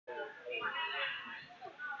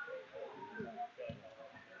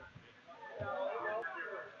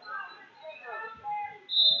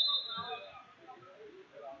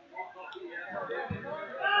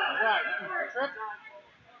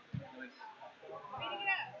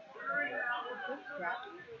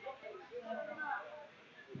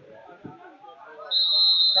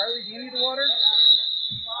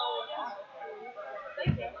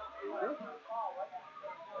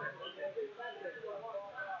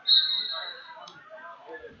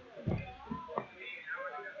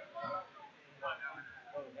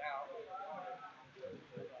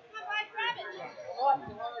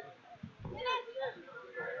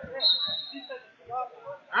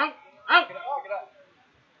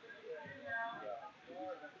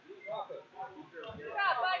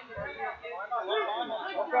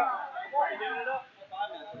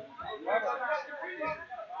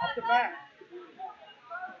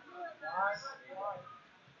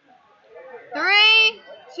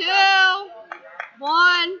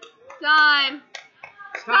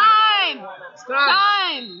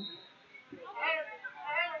Time!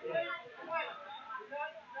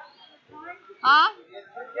 Huh?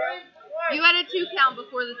 You had a 2 count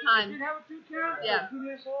before the time. You didn't have a 2 count? Yeah. 2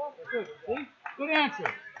 minutes off? Good. See? Good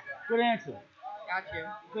answer. Good answer. Got you.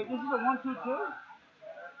 Okay, this is a 1, 2, 2?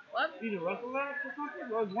 What? Either wrestle laps or something?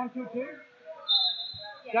 It was 1, 2, 2?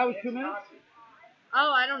 That was 2 minutes?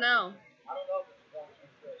 Oh, I don't know.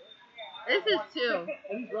 This is 2.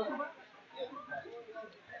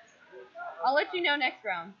 I'll let you know next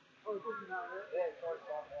round.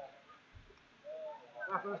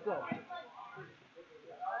 Let's go.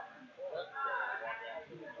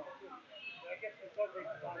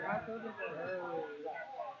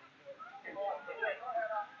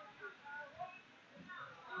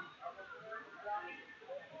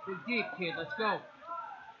 Dig deep, kid. Let's go.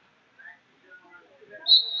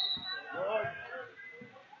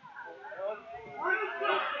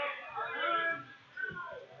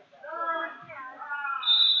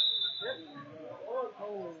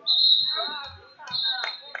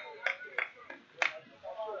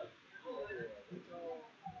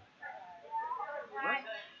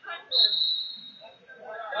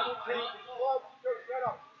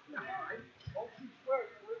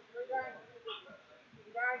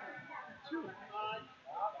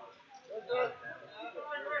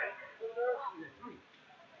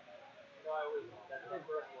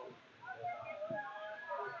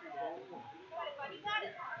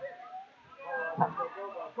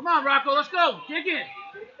 Come on, Rocco, let's go. Dig in.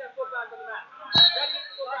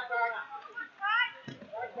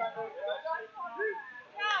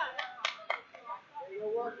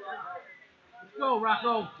 Let's go,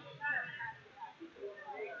 Rocco.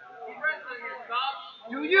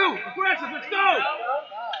 Do you. Aggressive, let's go.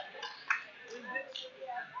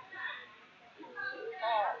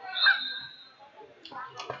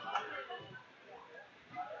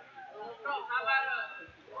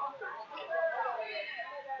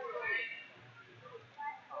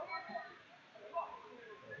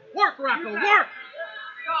 Work, Rocco, work!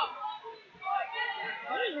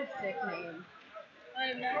 What is this sick name?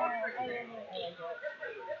 I know. I like it.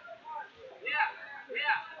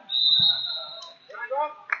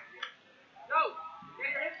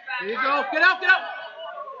 Here you go. Get out, get out!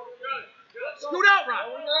 Scoot out, Rock!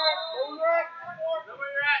 Know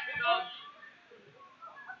where you're at, dog.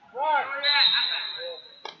 Right. Know where you're at.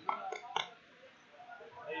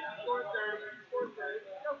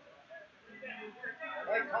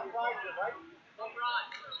 Hey, come right here, right? Come right.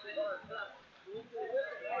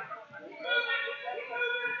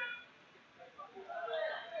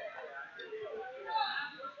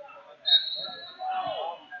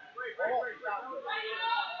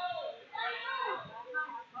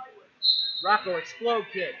 Rocco, explode,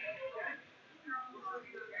 kid.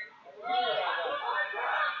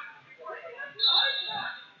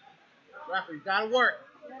 Rocco, you gotta work.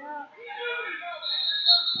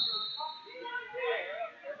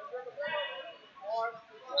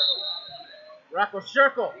 Rocco,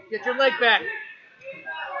 circle. Get your leg back.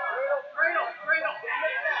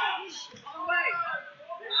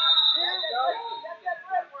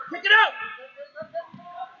 Kick it out.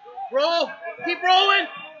 Roll. Keep rolling.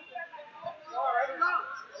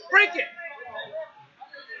 Break it.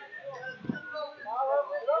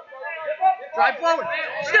 Drive forward.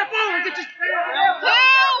 Step forward. Get your... 2,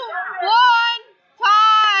 1,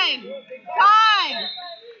 time! Time!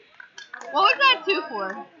 What was that 2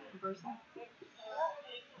 for? Reversal.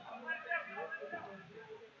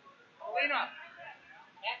 Clean up.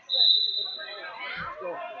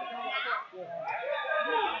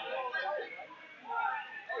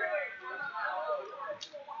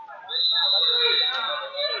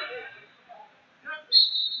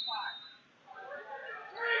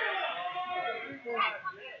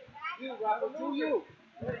 You, Rocco, do you.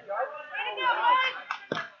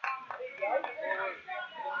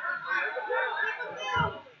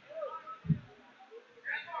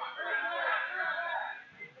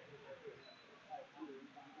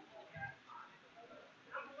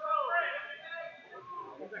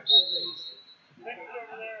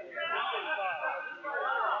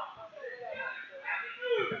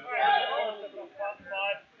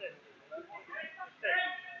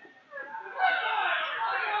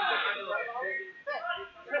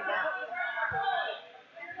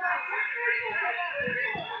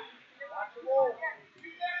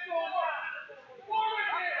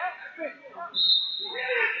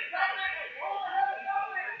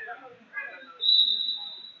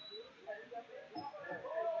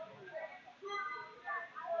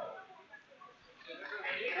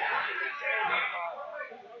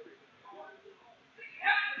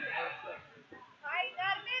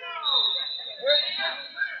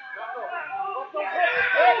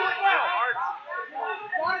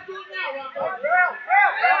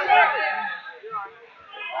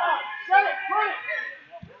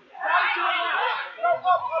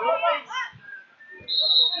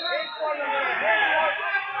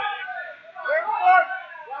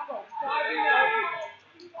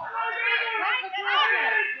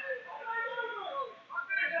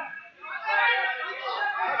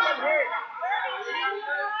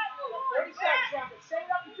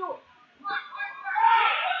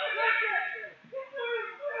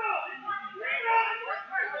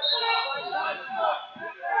 Time.